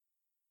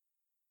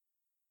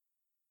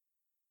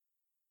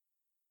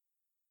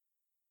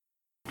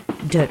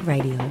Dirt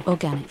Radio.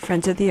 Organic.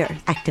 Friends of the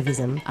Earth.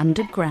 Activism.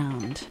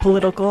 Underground.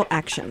 Political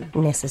action.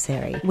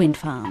 Necessary. Wind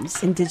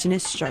farms.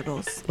 Indigenous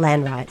struggles.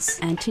 Land rights.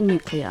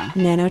 Anti-nuclear.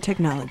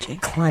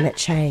 Nanotechnology. Climate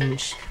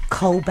change.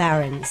 Coal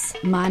barons.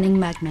 Mining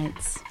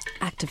magnates.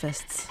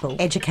 Activists.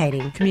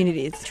 Educating.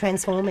 Communities.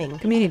 Transforming.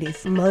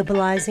 Communities.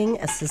 Mobilising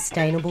a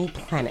sustainable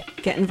planet.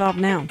 Get involved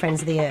now.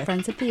 Friends of the Earth.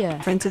 Friends of the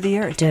Earth. Friends of the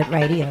Earth. Dirt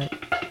Radio.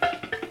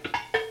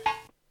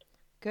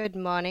 Good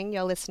morning.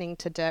 You're listening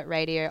to Dirt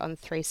Radio on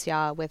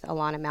 3CR with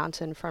Alana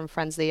Mountain from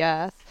Friends of the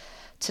Earth.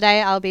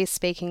 Today I'll be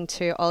speaking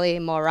to Ollie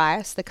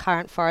Morais, the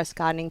current Forest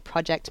Gardening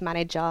Project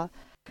Manager.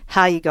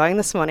 How are you going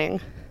this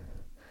morning?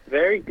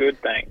 Very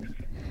good, thanks.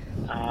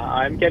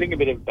 I'm getting a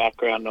bit of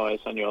background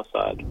noise on your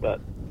side, but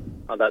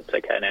that's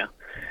okay now.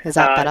 Is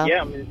that better?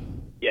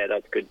 Yeah,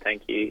 that's good,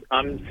 thank you.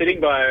 I'm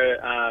sitting by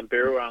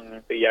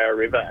Birrawong, the Yarra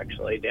River,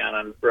 actually, down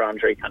in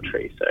Wurundjeri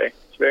country, so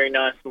it's a very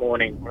nice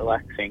morning,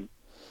 relaxing.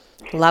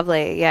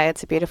 Lovely. Yeah,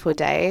 it's a beautiful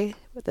day.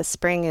 The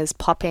spring is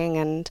popping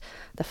and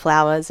the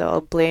flowers are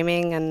all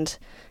blooming, and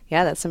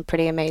yeah, there's some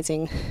pretty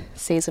amazing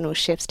seasonal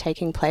shifts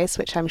taking place,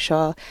 which I'm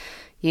sure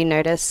you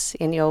notice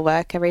in your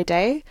work every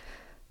day.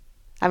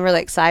 I'm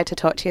really excited to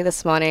talk to you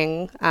this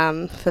morning.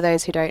 For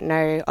those who don't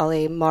know,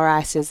 Ollie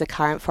Morais is the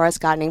current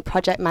Forest Gardening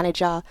Project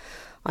Manager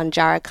on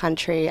Jarrah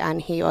country,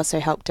 and he also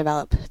helped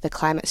develop the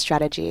climate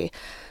strategy.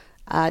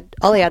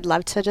 Ollie, I'd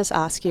love to just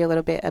ask you a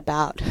little bit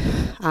about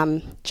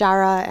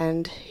Jarrah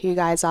and who you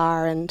guys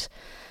are, and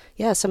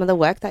yeah, some of the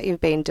work that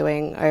you've been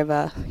doing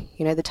over,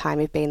 the time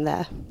you've been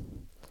there.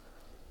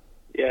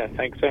 Yeah,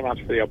 thanks so much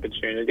for the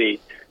opportunity.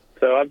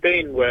 So I've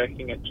been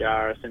working at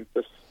Jarrah since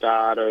the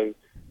start of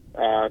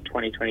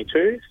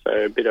 2022,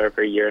 so a bit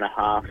over a year and a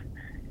half.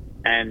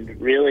 And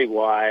really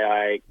why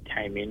I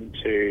came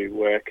into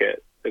work at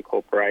the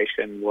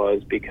corporation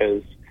was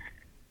because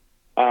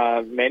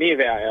many of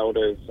our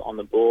elders on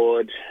the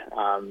board,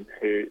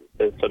 who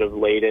the sort of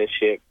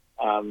leadership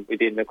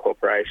within the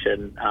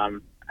corporation,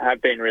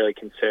 have been really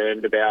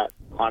concerned about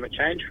climate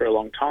change for a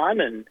long time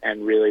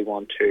and really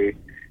want to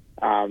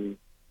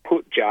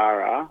put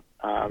Jarrah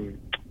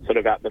sort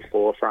of at the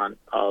forefront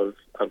of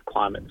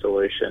climate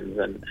solutions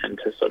and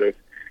to sort of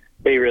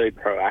be really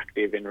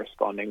proactive in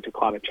responding to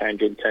climate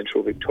change in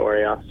central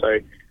Victoria. So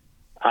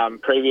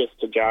previous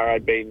to Jarrah,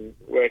 I'd been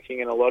working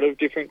in a lot of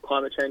different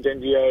climate change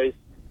NGOs,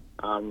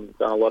 done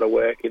a lot of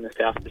work in the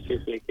South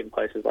Pacific in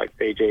places like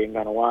Fiji and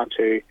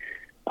Vanuatu,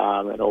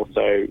 and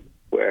also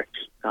worked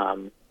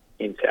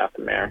in South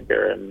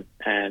America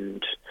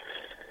and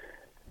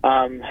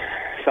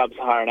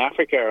Sub-Saharan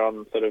Africa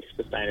on sort of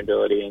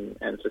sustainability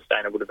and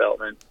sustainable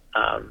development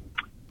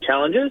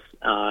challenges,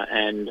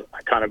 and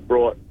I kind of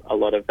brought a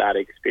lot of that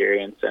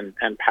experience and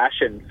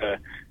passion for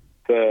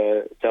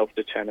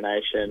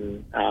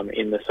self-determination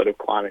in the sort of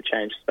climate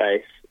change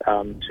space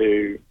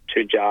to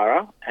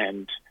Jarrah,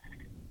 and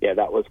yeah,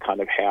 that was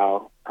kind of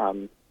how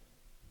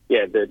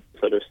the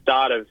sort of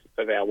start of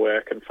our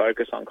work and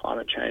focus on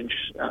climate change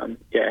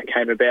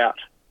came about.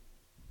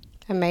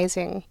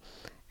 Amazing.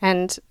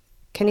 And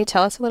can you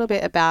tell us a little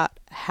bit about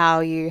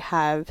how you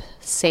have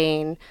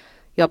seen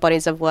your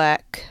bodies of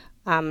work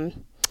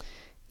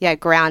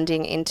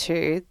grounding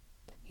into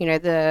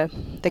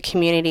the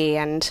community,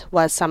 and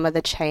what are some of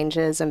the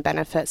changes and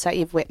benefits that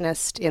you've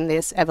witnessed in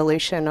this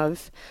evolution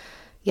of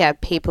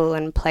people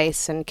and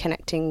place and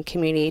connecting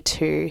community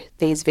to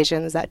these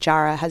visions that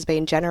Jarrah has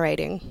been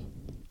generating?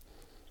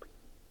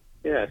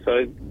 Yeah,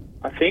 so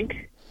I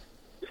think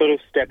sort of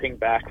stepping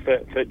back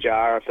for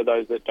Jarrah, for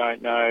those that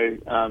don't know,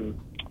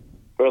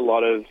 for a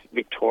lot of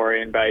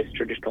Victorian-based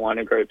traditional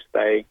owner groups,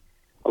 a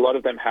lot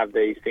of them have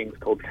these things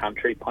called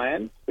country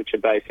plans, which are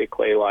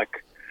basically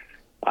like,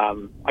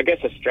 I guess,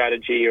 a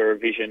strategy or a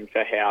vision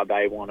for how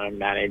they want to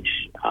manage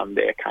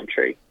their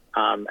country.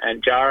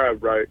 And Jarrah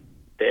wrote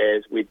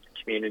theirs with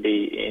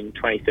community in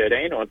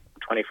 2013 or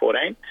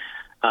 2014.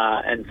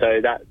 And so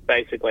that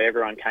basically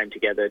everyone came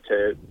together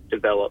to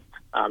develop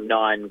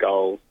 9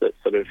 goals that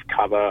sort of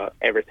cover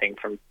everything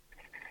from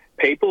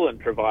people and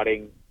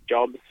providing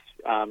jobs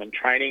and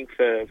training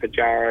for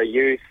Jarrah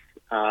youth,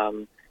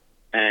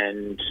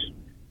 and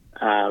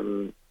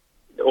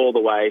all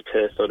the way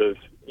to sort of,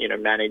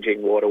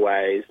 managing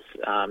waterways,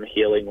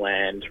 healing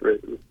land,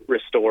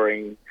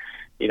 restoring,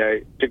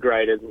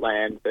 degraded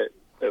land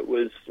that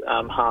was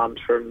harmed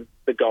from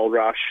the gold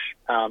rush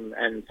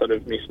and sort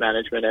of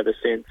mismanagement ever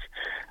since.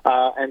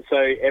 And so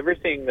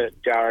everything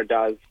that Jarrah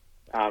does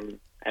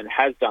and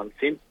has done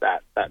since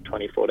that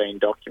 2014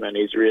 document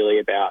is really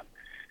about,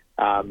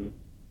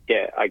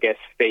 I guess,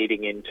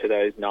 feeding into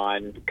those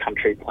 9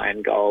 country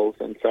plan goals.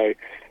 And so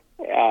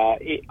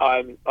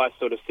I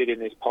sort of sit in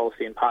this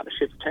policy and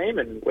partnerships team,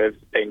 and we've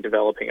been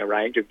developing a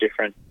range of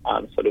different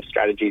sort of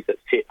strategies that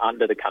sit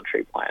under the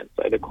country plan.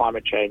 So the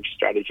climate change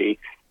strategy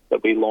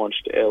that we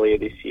launched earlier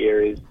this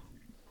year is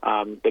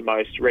the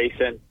most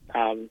recent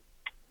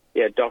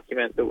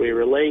document that we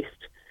released.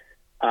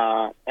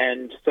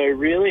 And so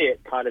really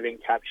it kind of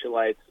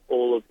encapsulates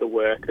all of the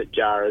work that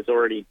Jarrah is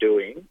already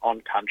doing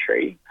on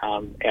country.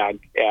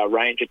 Our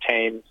ranger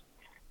teams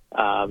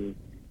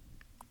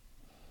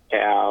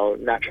our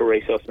natural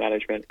resource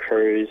management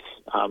crews,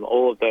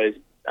 all of those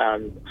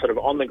sort of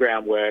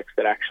on-the-ground works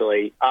that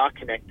actually are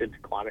connected to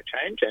climate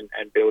change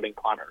and building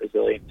climate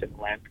resilience in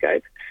the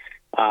landscape,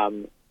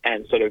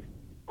 and sort of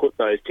put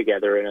those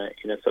together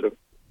in a sort of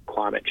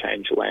climate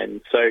change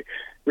lens. So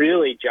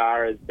really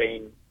JARA has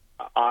been,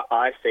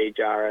 I see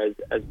JARA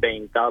as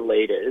being the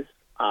leaders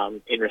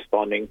in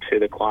responding to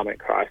the climate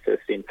crisis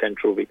in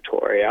central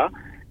Victoria.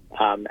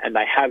 And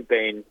they have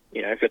been,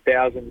 for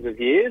thousands of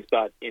years,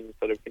 but in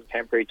sort of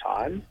contemporary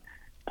times,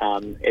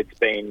 it's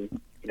been,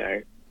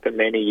 for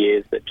many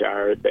years that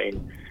JARA has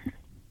been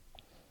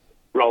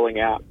rolling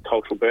out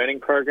cultural burning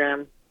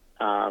program,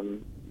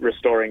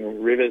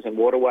 restoring rivers and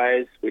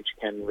waterways, which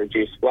can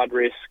reduce flood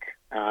risk,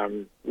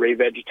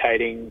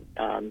 revegetating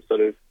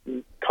sort of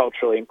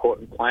culturally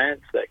important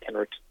plants that can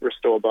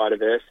restore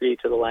biodiversity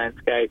to the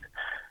landscape.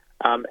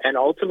 And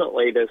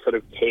ultimately, the sort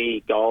of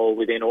key goal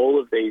within all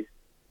of these,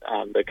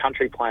 the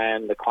country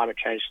plan, the climate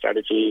change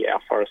strategy,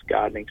 our forest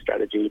gardening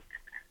strategy,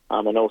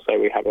 and also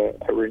we have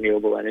a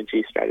renewable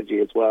energy strategy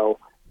as well,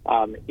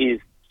 is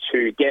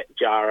to get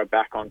JARA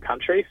back on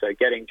country, so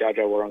getting Dja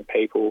Dja Wurrung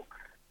people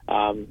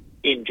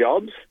in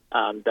jobs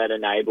that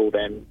enable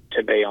them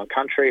to be on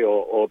country,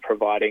 or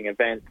providing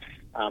events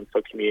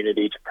for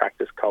community to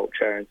practice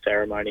culture and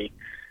ceremony,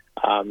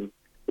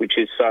 which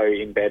is so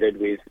embedded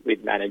with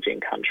managing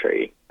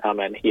country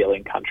and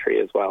healing country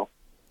as well.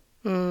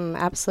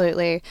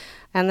 Absolutely.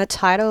 And the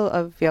title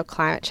of your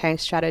climate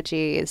change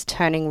strategy is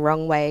Turning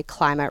Wrong Way,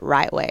 Climate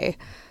Right Way,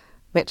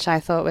 which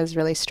I thought was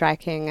really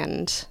striking.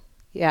 And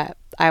yeah,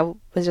 I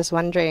was just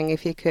wondering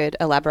if you could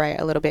elaborate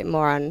a little bit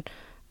more on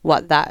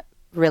what that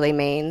really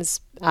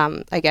means.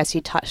 I guess you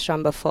touched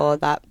on before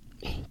that,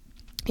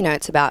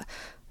 it's about,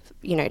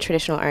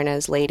 traditional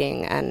owners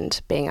leading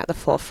and being at the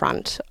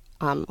forefront,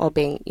 or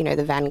being,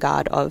 the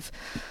vanguard of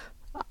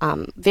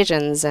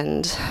visions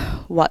and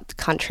what the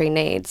country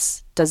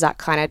needs. Does that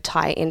kind of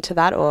tie into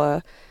that,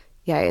 or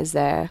is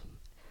there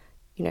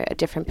a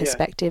different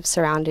perspective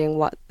surrounding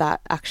what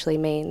that actually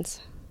means?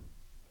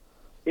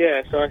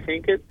 So I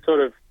think it sort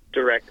of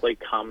directly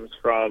comes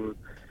from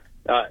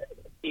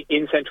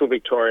in central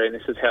Victoria, and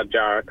this is how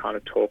JARA kind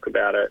of talk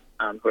about it,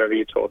 whoever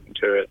you're talking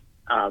to it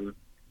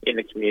in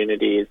the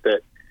community, is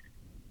that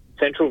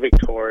central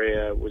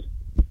Victoria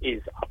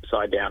is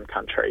upside down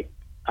country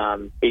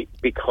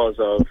because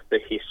of the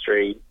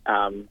history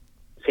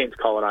since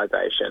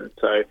colonisation.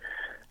 So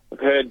I've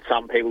heard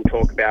some people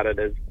talk about it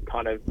as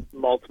kind of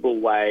multiple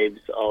waves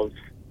of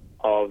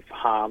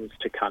harms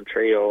to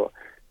country,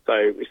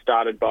 so we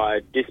started by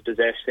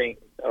dispossessing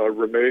or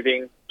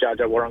removing Dja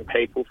Dja Wurrung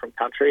people from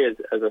country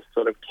as a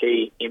sort of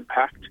key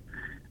impact,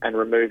 and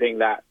removing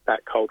that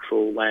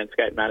cultural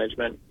landscape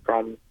management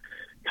from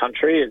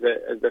country as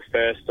the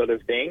first sort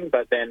of thing.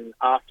 But then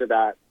after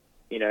that,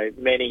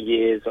 many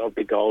years of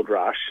the gold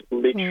rush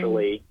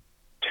literally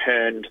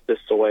turned the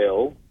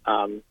soil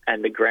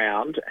and the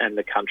ground and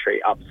the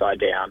country upside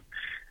down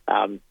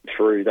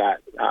through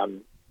that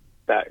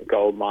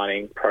gold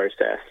mining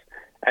process.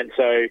 And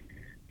so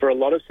for a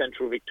lot of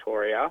central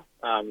Victoria,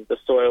 the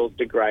soil's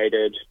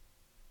degraded.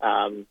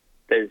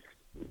 There's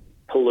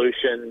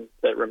pollution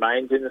that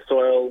remains in the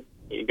soil.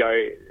 You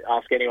go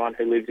ask anyone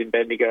who lives in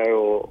Bendigo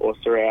or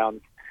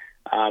surrounds,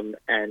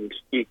 and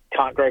you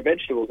can't grow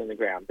vegetables in the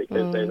ground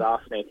because there's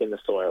arsenic in the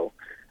soil.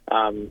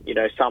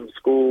 Some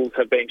schools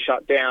have been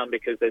shut down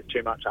because there's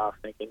too much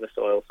arsenic in the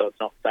soil, so it's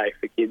not safe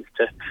for kids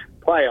to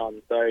play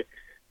on. So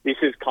this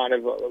is kind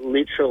of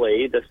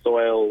literally the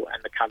soil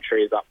and the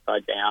country is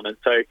upside down. And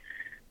so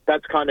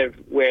that's kind of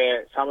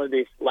where some of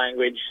this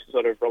language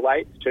sort of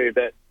relates to.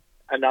 But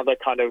another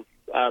kind of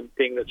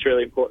thing that's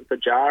really important for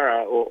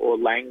JARA, or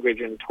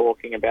language and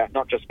talking about,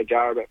 not just for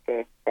JARA but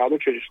for other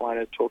traditional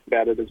owners talk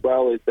about it as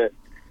well, is that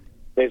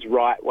there's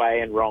right way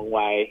and wrong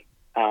way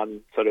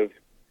sort of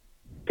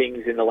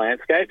things in the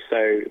landscape. So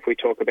if we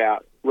talk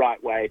about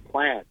right way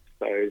plants,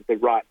 so the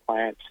right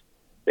plant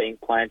being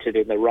planted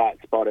in the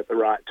right spot at the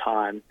right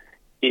time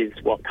is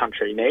what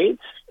country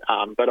needs.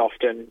 But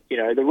often,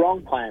 the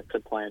wrong plants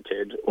are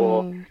planted,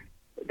 or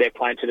they're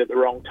planted at the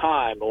wrong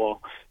time, or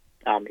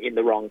in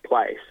the wrong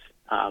place.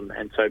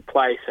 And so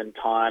place and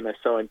time are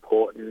so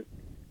important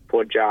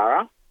for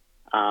JARA.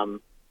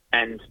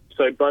 And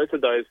so both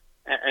of those,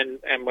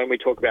 and when we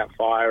talk about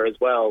fire as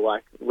well,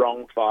 like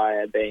wrong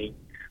fire being,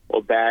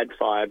 or bad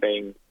fire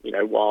being,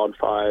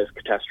 wildfires,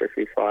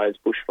 catastrophe fires,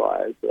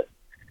 bushfires that,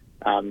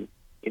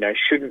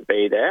 shouldn't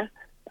be there,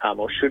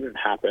 or shouldn't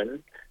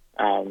happen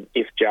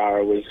if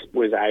JARA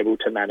was able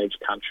to manage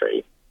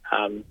country,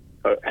 and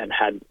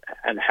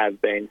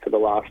have been for the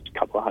last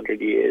couple of hundred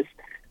years.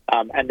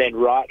 And then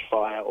right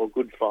fire or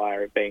good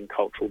fire being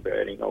cultural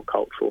burning or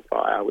cultural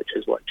fire, which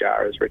is what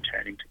JARA is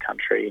returning to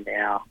country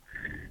now.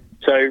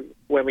 So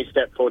when we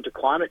step forward to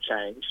climate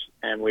change,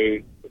 and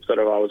I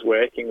was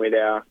working with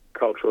our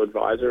cultural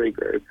advisory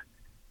group,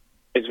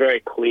 it's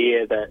very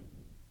clear that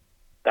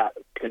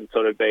can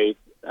sort of be,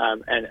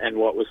 and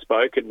what was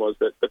spoken was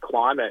that the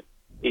climate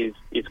is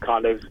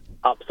kind of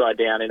upside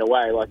down in a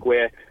way, like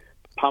we're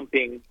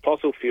pumping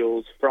fossil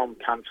fuels from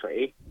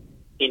country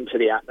into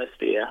the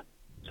atmosphere.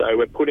 So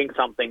we're putting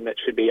something that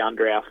should be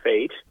under our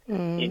feet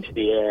into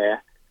the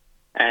air.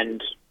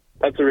 And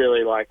that's a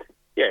really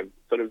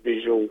sort of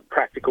visual,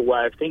 practical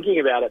way of thinking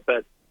about it.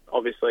 But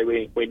obviously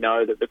we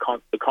know that the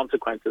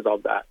consequences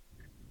of that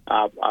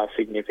are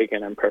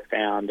significant and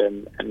profound,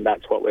 and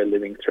that's what we're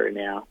living through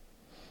now.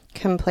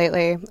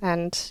 Completely.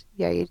 And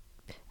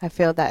I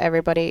feel that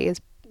everybody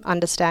is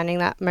understanding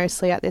that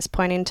mostly at this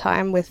point in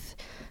time with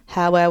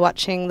how we're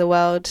watching the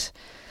world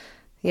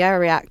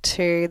react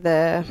to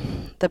the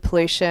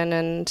pollution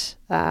and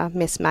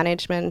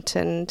mismanagement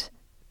and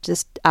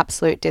just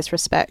absolute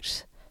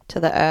disrespect to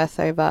the earth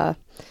over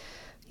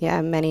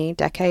many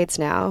decades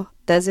now.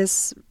 There's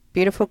this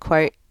beautiful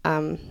quote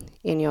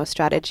in your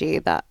strategy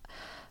that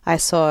I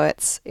saw.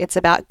 It's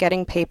about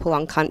getting people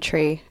on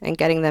country and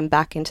getting them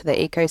back into the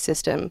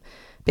ecosystem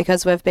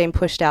because we've been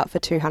pushed out for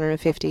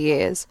 250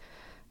 years.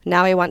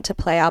 Now we want to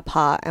play our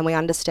part, and we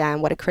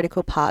understand what a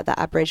critical part that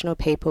Aboriginal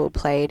people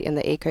played in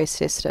the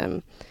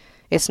ecosystem.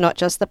 It's not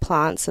just the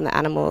plants and the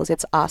animals,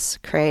 it's us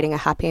creating a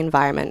happy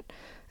environment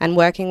and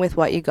working with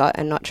what you got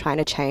and not trying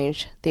to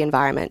change the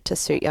environment to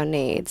suit your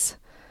needs.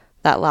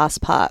 That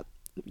last part,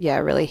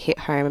 really hit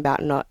home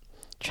about not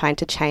trying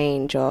to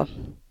change or,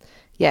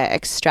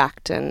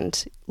 extract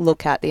and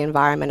look at the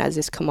environment as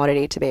this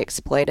commodity to be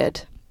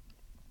exploited.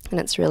 And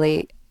it's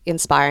really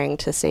inspiring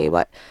to see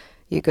what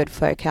you good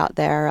folk out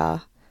there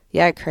are,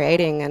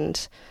 creating.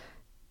 And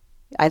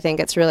I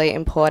think it's really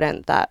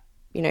important that,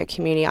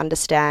 community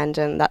understand,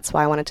 and that's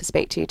why I wanted to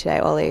speak to you today,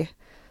 Ollie,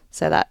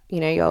 so that,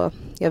 your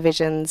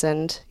visions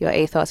and your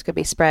ethos could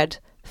be spread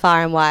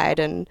far and wide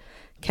and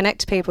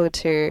connect people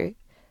to,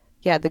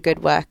 the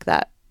good work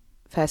that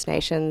First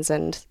Nations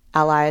and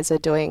allies are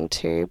doing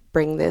to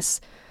bring this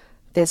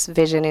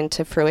vision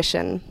into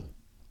fruition.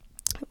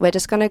 We're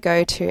just going to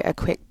go to a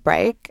quick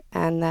break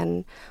and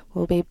then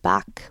we'll be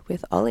back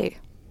with Ollie.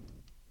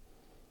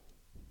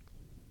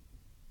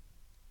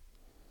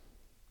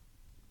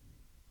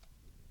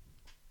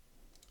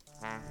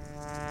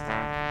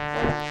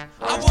 I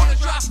wanna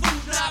drop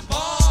food, not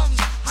bombs.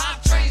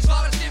 Hot trains,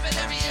 volunteering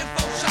every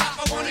info shop.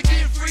 I wanna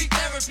give free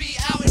therapy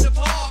out in the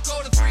park.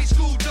 Go to free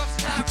school,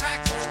 dumps and have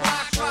practice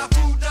rock. Try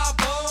food, not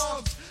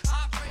bombs.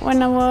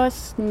 When I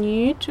was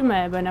new to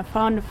Melbourne, I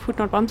found a Food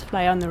Not Bombs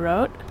flyer on the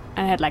road,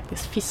 and I had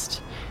this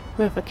fist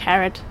with a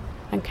carrot,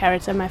 and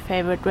carrots are my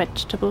favorite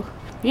vegetable.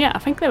 I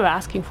think they were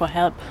asking for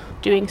help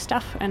doing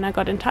stuff, and I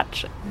got in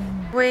touch.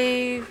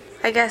 We,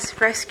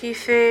 rescue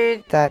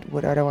food that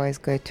would otherwise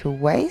go to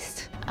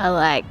waste. I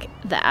like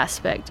the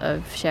aspect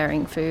of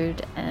sharing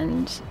food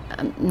and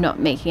not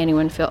making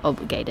anyone feel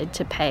obligated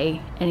to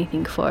pay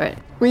anything for it.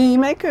 We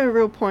make a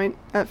real point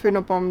at Food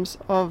Not Bombs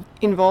of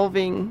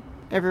involving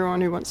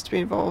everyone who wants to be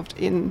involved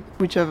in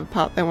whichever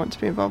part they want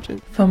to be involved in.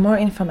 For more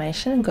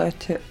information, go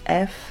to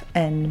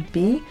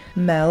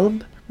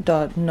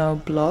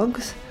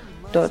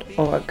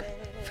fnbmelb.noblogs.org.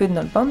 Food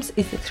Not Bombs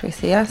is a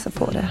 3CR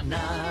supporter.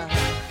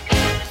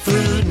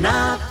 Food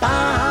Not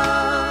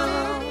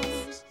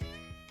Bombs.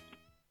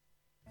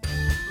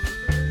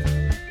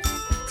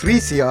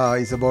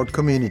 3CR is about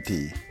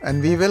community,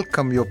 and we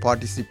welcome your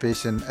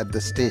participation at the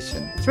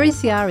station.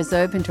 3CR is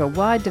open to a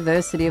wide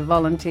diversity of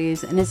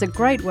volunteers and is a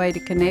great way to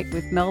connect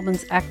with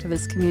Melbourne's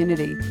activist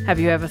community. Have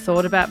you ever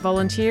thought about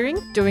volunteering,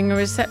 doing a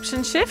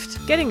reception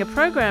shift, getting a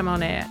program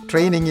on air,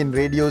 training in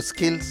radio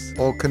skills,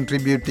 or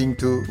contributing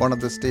to one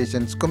of the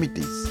station's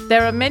committees?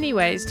 There are many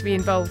ways to be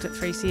involved at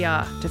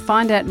 3CR. To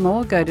find out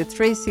more, go to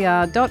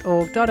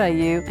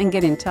 3cr.org.au and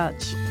get in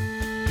touch.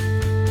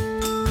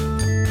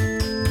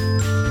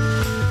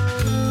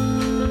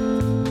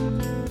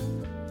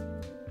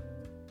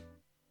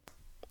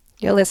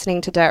 You're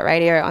listening to Dirt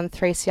Radio on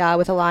 3CR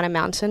with Alana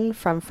Mountain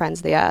from Friends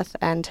of the Earth,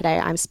 and today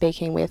I'm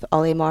speaking with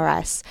Ollie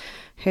Morais,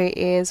 who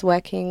is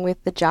working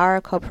with the Jara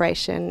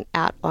Corporation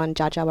out on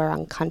Dja Dja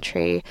Wurrung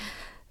country.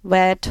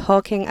 We're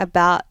talking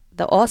about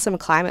the awesome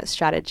climate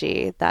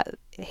strategy that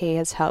he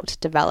has helped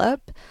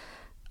develop.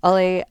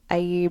 Ollie, are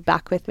you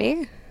back with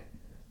me?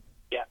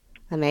 Yeah.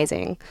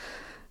 Amazing.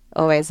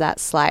 Always that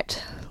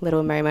slight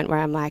little moment where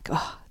I'm like,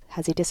 oh,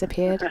 has he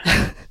disappeared?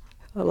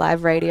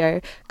 Live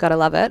radio, gotta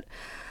love it.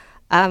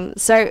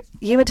 So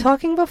you were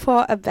talking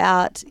before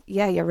about,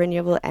 your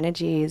renewable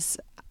energy,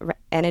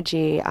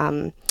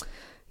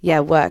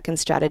 work and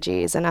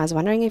strategies. And I was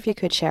wondering if you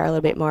could share a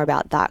little bit more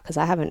about that, because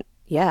I'm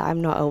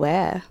not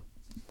aware.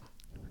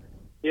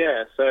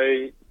 Yeah,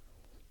 so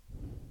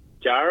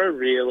Jara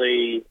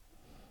really,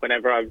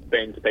 whenever I've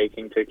been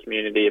speaking to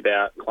community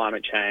about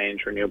climate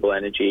change, renewable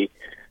energy,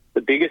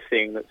 the biggest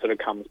thing that sort of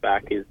comes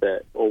back is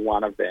that, or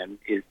one of them,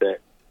 is that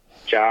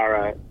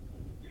Jara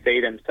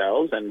see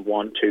themselves and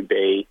want to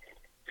be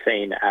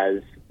seen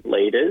as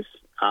leaders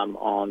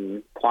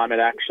on climate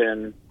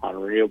action, on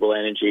renewable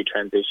energy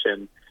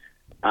transition,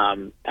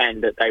 and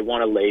that they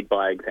want to lead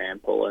by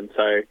example. And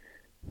so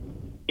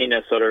in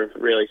a sort of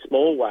really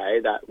small way,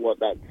 that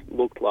what that's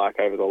looked like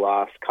over the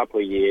last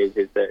couple of years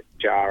is that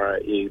Jara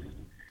is,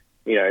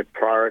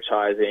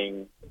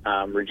 prioritising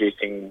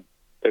reducing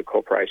the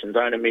corporation's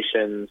own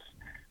emissions,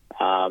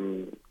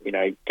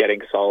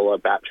 getting solar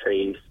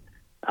batteries.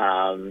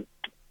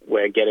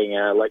 We're getting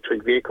an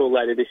electric vehicle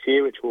later this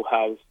year, which will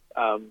have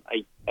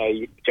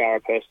a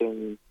Jara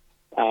person,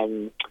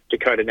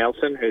 Dakota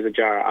Nelson, who's a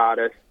Jara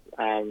artist,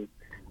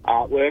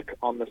 artwork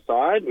on the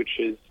side, which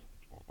is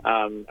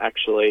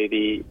actually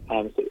the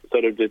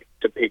sort of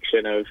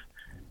depiction of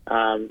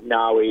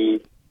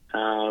Ngawi,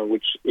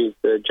 which is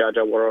the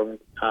Jaja Warong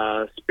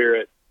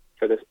spirit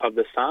of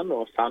the sun,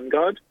 or sun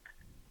god,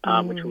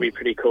 which will be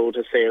pretty cool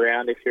to see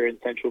around if you're in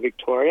central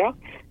Victoria.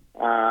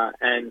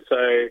 And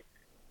so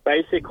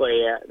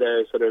basically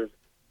the sort of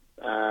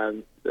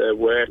the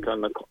work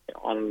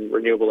on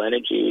renewable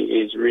energy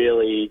is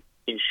really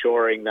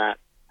ensuring that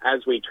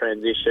as we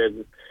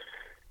transition,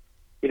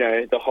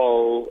 the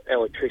whole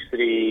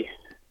electricity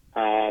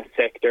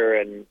sector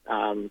and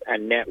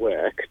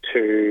network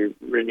to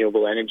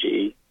renewable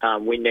energy,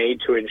 we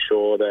need to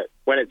ensure that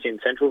when it's in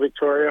central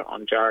Victoria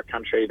on Jara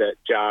country, that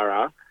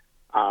Jara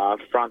are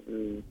front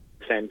and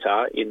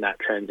centre in that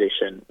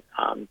transition.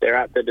 They're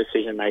at the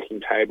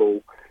decision-making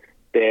table.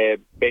 They're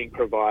being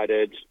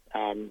provided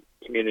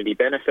community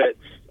benefits,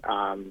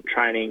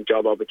 training,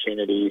 job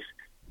opportunities,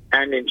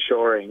 and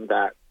ensuring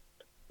that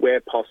where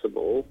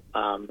possible,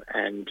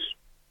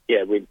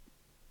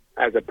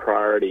 as a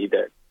priority,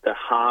 that the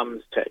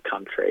harms to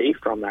country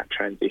from that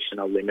transition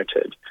are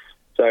limited.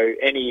 So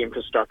any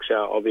infrastructure,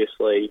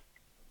 obviously,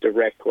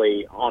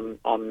 directly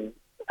on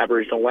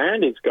Aboriginal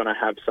land is going to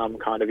have some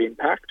kind of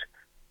impact.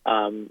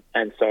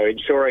 And so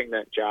ensuring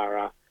that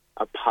Jara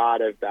are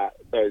part of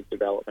those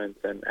developments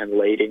and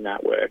leading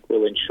that work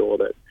will ensure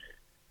that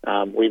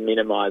we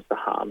minimise the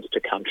harms to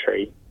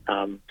country,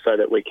 so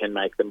that we can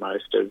make the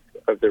most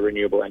of the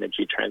renewable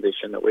energy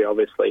transition that we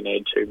obviously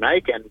need to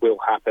make and will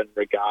happen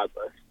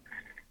regardless.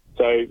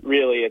 So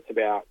really it's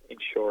about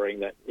ensuring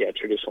that,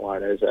 traditional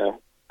owners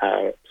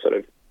are sort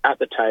of at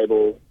the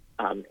table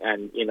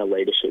and in a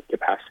leadership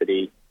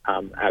capacity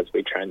as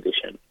we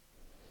transition.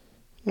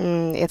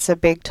 It's a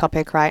big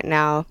topic right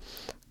now,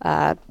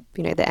 the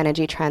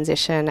energy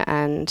transition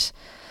and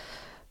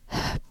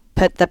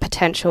the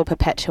potential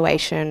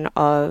perpetuation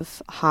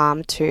of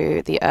harm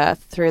to the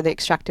earth through the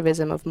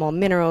extractivism of more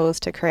minerals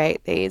to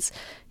create these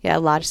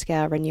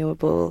large-scale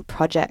renewable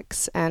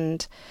projects.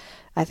 And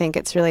I think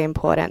it's really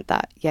important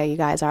that, you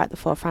guys are at the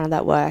forefront of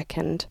that work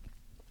and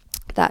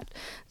that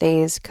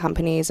these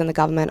companies and the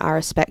government are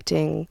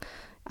respecting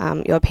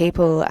your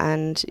people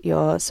and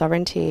your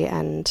sovereignty.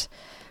 And,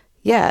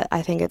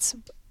 I think it's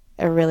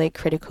a really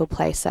critical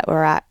place that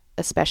we're at,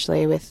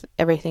 especially with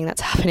everything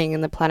that's happening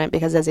in the planet,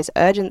 because there's this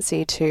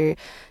urgency to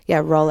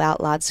roll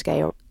out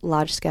large-scale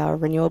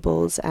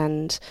renewables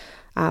and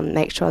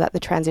make sure that the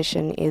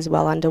transition is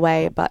well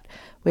underway. But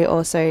we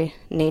also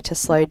need to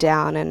slow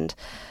down. And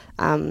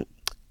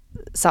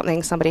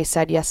something somebody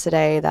said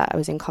yesterday that I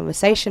was in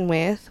conversation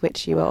with,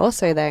 which you were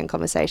also there in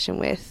conversation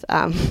with,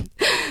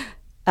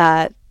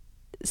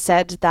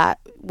 said that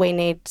we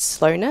need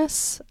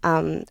slowness,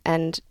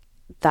 and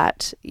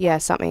that,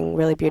 something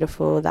really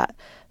beautiful that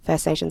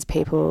First Nations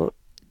people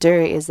do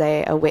is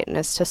they are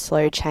witness to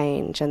slow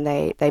change, and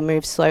they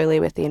move slowly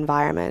with the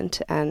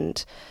environment.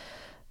 And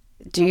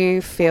do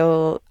you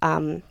feel,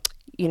 an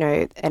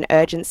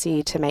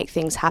urgency to make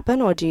things happen,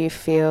 or do you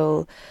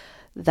feel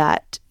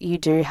that you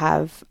do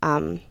have,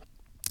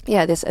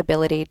 this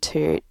ability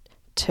to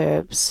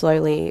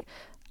slowly,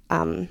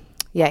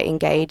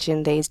 engage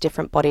in these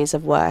different bodies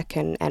of work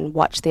and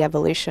watch the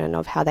evolution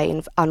of how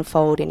they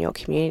unfold in your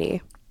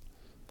community?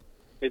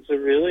 It's a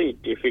really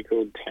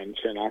difficult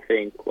tension, I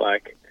think,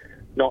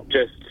 not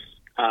just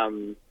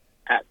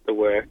at the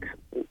work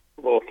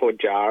or for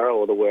Jara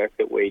or the work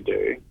that we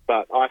do,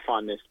 but I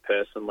find this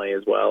personally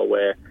as well,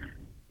 where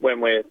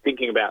when we're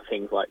thinking about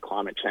things like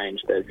climate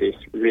change, there's this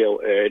real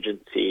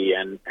urgency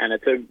and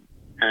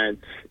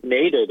it's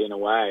needed in a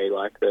way.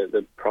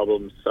 The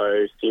problem's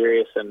so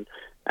serious and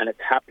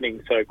it's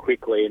happening so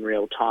quickly in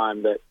real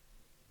time that,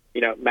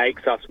 it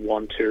makes us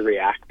want to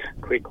react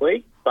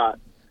quickly. But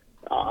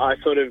I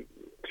sort of,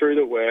 through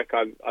the work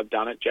I've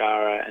done at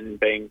Jara and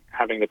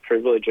having the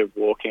privilege of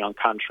walking on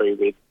country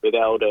with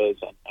elders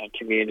and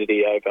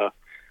community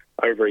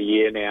over a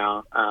year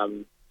now,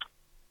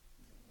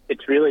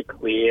 it's really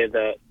clear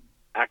that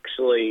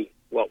actually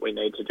what we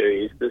need to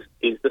do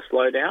is the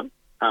slowdown,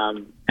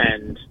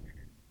 and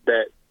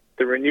that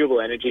the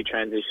renewable energy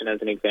transition,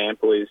 as an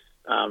example, is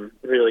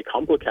really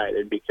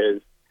complicated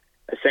because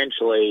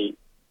essentially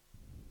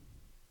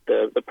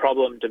the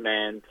problem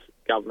demands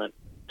government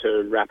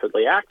to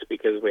rapidly act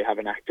because we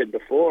haven't acted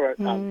before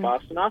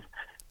fast enough.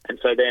 And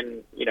so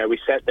then, we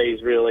set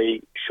these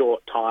really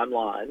short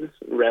timelines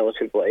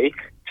relatively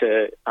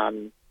to,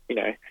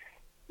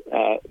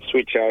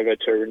 switch over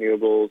to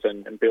renewables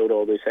and build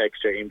all this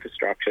extra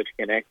infrastructure to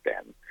connect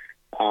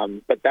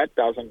them. But that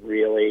doesn't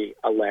really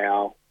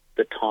allow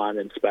the time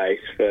and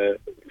space for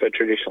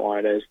traditional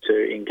owners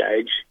to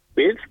engage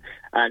with.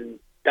 And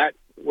that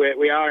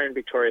we are in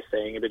Victoria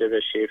seeing a bit of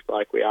a shift.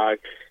 We are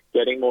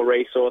getting more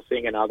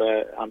resourcing, and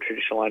other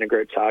traditional owner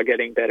groups are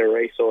getting better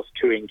resource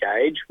to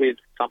engage with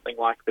something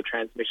like the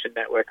transmission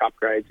network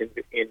upgrades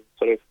in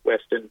sort of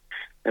Western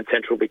and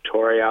Central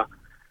Victoria.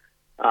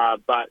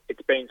 But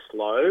it's been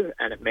slow,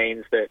 and it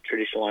means that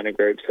traditional owner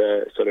groups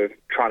are sort of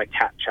trying to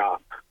catch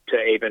up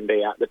to even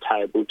be at the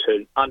table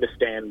to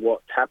understand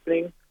what's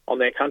happening on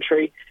their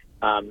country,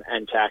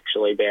 and to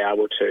actually be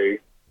able to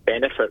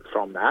benefit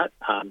from that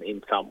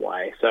in some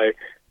way. So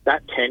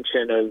that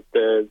tension of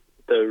the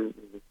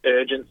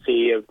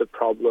urgency of the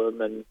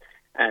problem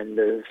and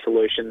the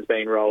solutions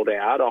being rolled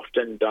out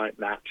often don't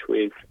match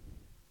with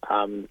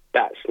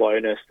that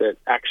slowness that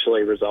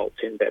actually results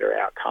in better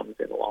outcomes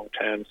in the long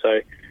term.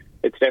 So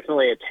it's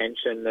definitely a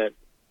tension that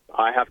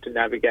I have to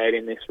navigate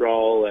in this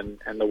role and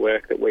the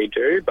work that we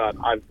do, but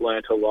I've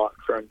learnt a lot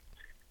from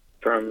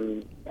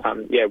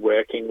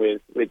working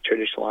with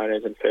traditional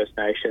owners and First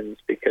Nations,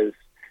 because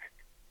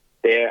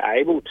they're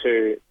able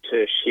to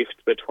shift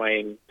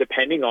between,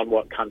 depending on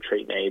what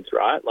country needs,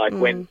 right? Like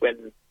when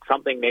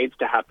something needs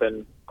to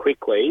happen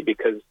quickly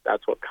because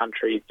that's what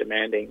country is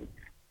demanding,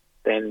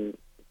 then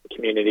the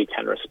community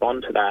can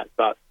respond to that.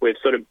 But we've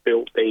sort of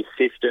built these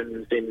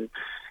systems in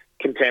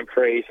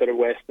contemporary sort of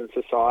Western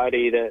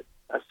society that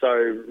are so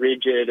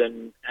rigid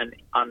and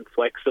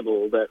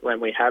unflexible that when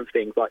we have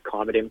things like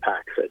climate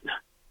impacts,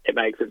 it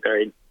makes it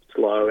very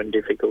slow and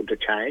difficult to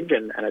change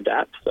and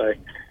adapt. So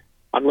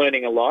I'm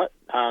learning a lot,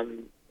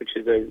 which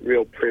is a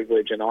real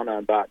privilege and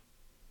honour, but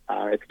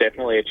it's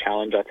definitely a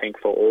challenge, I think,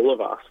 for all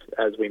of us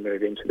as we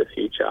move into the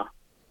future.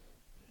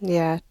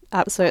 Yeah,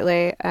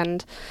 absolutely.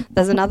 And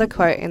there's another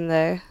quote in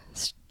the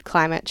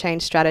climate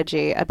change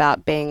strategy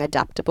about being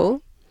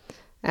adaptable.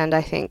 And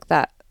I think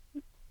that,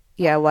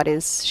 what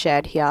is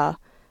shared here,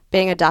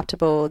 being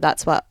adaptable,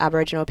 that's what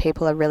Aboriginal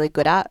people are really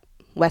good at.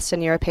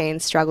 Western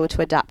Europeans struggle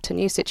to adapt to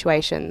new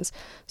situations,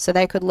 so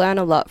they could learn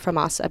a lot from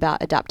us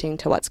about adapting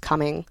to what's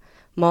coming.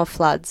 More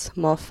floods,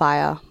 more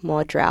fire,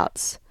 more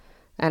droughts.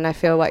 And I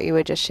feel what you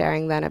were just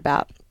sharing then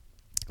about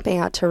being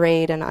able to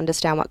read and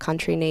understand what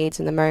country needs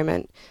in the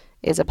moment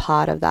is a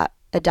part of that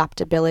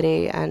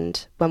adaptability.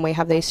 And when we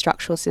have these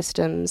structural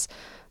systems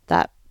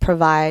that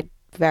provide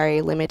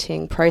very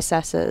limiting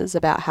processes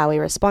about how we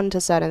respond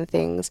to certain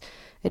things,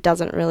 it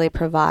doesn't really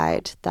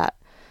provide that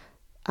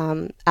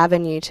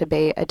avenue to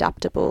be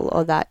adaptable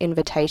or that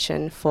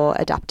invitation for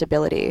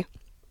adaptability.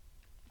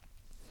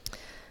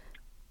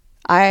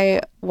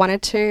 I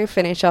wanted to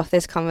finish off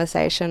this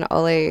conversation,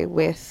 Ollie,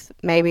 with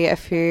maybe a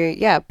few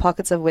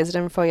pockets of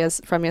wisdom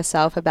from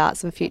yourself about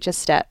some future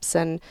steps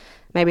and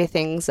maybe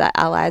things that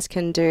allies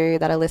can do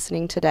that are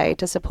listening today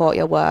to support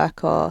your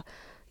work, or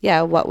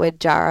what would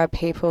Djara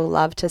people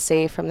love to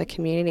see from the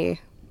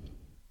community?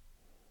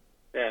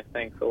 Yeah,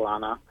 thanks,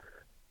 Alana.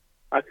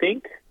 I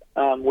think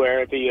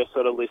wherever you're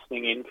sort of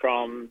listening in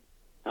from,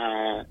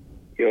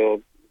 you're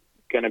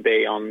going to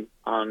be on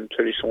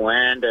traditional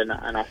land, and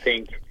I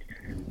think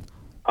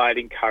I'd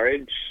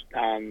encourage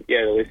the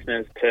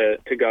listeners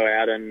to go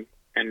out and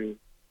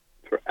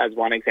as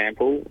one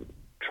example,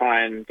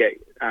 try and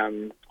get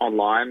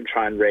online,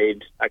 try and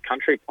read a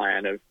country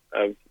plan of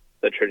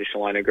the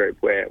traditional owner group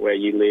where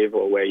you live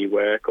or where you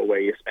work or where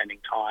you're spending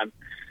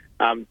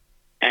time.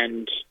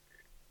 And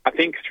I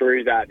think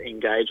through that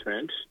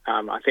engagement,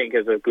 I think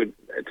it's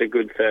a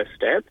good first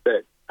step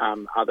that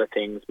other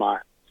things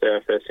might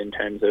surface in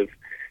terms of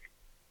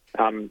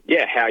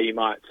how you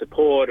might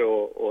support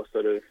or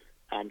sort of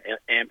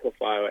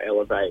amplify or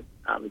elevate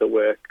the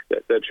work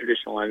that the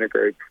traditional owner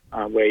group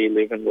where you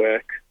live and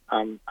work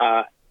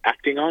are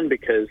acting on,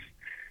 because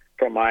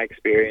from my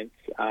experience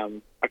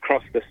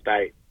across the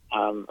state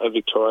of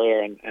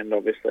Victoria and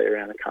obviously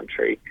around the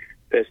country,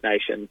 First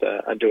Nations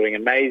are doing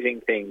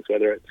amazing things,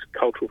 whether it's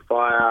cultural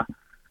fire,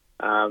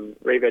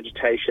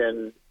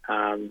 revegetation,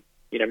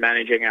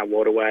 managing our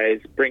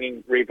waterways,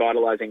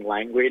 revitalising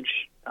language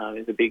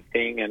is a big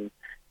thing and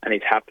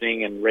is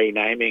happening, and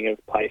renaming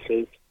of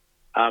places.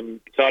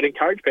 So I'd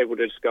encourage people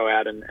to just go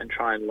out and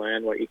try and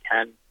learn what you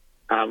can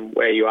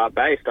where you are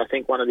based. I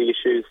think one of the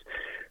issues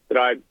that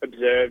I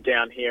observe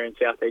down here in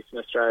southeastern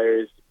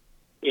Australia is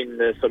in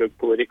the sort of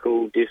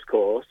political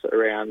discourse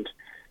around,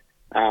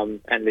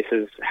 and this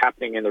is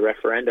happening in the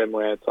referendum,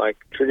 where it's like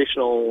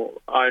traditional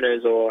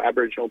owners or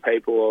Aboriginal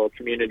people or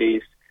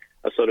communities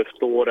are sort of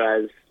thought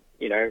as,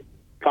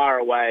 far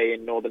away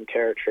in Northern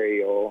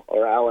Territory or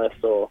Alice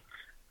or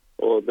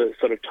the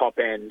sort of top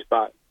end,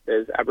 but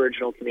there's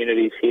Aboriginal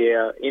communities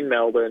here in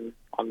Melbourne,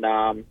 on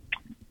Naarm,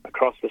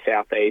 across the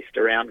southeast,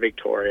 around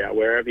Victoria,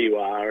 wherever you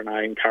are, and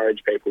I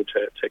encourage people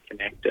to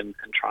connect and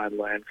try and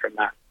learn from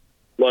that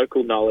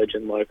local knowledge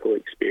and local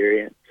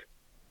experience.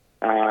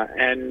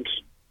 And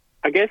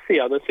I guess the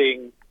other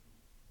thing,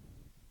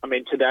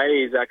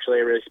 today is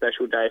actually a really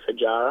special day for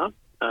Djara.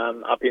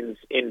 Up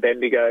in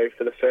Bendigo,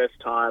 for the first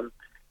time,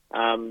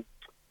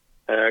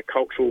 a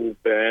cultural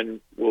burn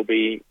will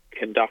be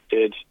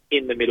conducted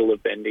in the middle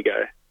of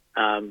Bendigo.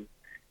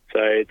 So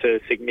it's a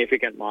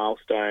significant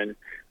milestone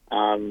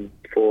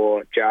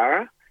for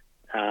Djara,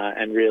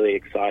 and really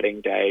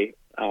exciting day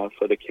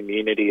for the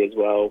community as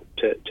well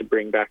to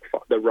bring back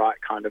the right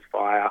kind of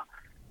fire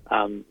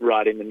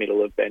right in the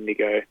middle of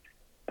Bendigo,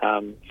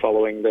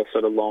 following the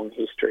sort of long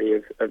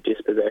history of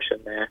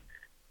dispossession there.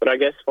 But I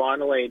guess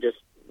finally just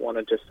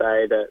wanted to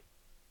say that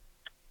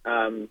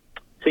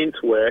since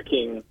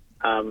working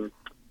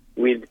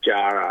with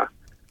Jara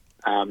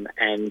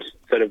and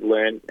sort of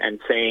learned and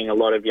seeing a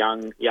lot of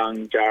young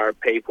Jara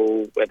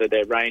people, whether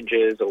they're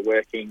rangers or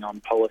working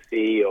on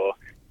policy or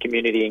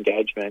community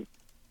engagement,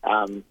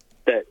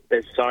 that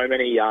there's so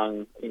many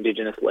young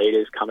Indigenous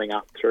leaders coming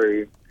up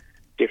through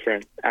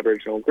different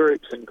Aboriginal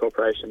groups and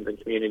corporations and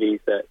communities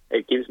that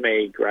it gives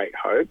me great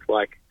hope.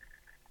 Like,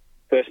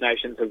 First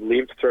Nations have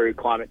lived through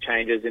climate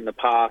changes in the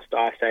past,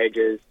 ice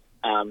ages.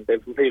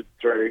 They've lived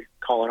through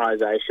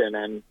colonisation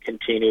and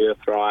continue to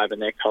thrive,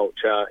 and their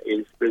culture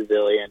is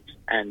resilient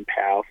and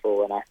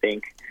powerful. And I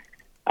think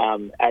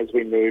as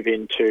we move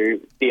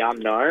into the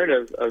unknown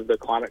of the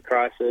climate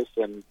crisis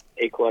and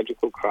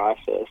ecological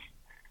crisis,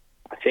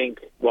 I think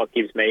what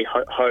gives me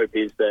hope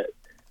is that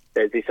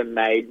there's this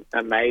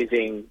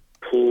amazing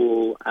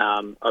pool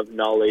of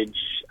knowledge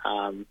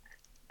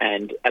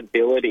and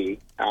ability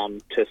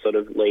to sort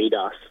of lead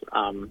us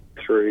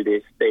through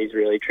these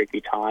really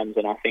tricky times.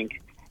 And I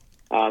think,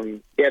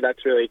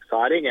 that's really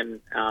exciting.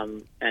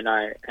 And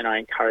I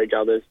encourage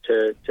others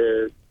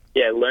to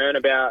learn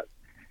about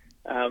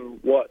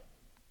what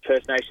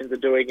First Nations are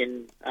doing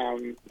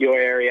in your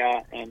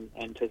area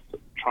and to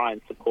try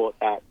and support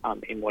that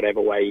in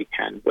whatever way you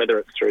can, whether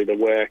it's through the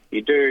work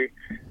you do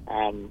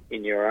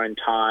in your own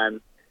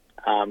time.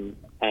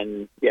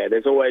 And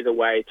there's always a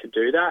way to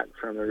do that,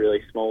 from a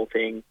really small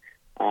thing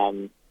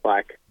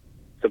like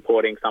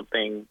supporting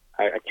something,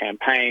 a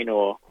campaign,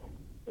 or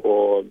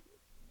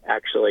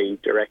actually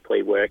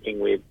directly working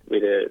with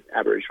an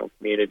Aboriginal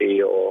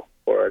community or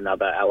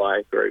another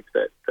ally group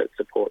that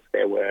supports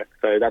their work.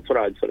 So that's what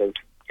I'd sort of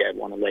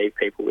want to leave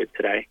people with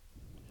today.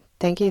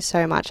 Thank you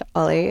so much,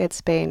 Ollie. It's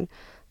been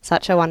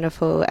such a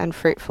wonderful and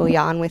fruitful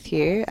yarn with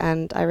you,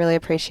 and I really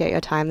appreciate your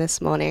time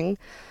this morning.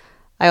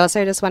 I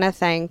also just want to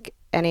thank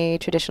any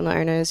traditional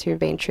owners who've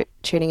been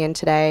tuning in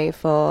today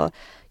for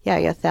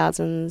your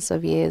thousands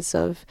of years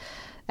of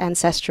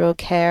ancestral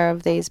care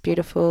of these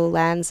beautiful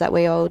lands that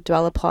we all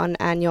dwell upon,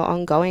 and your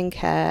ongoing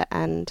care.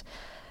 And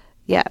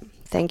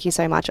thank you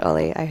so much,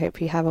 Ollie. I hope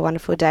you have a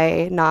wonderful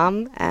day,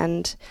 Nam.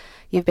 And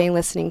you've been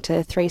listening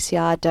to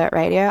 3CR Dirt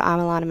Radio. I'm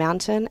Alana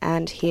Mountain,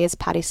 and here's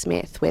Patti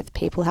Smith with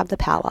People Have the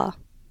Power.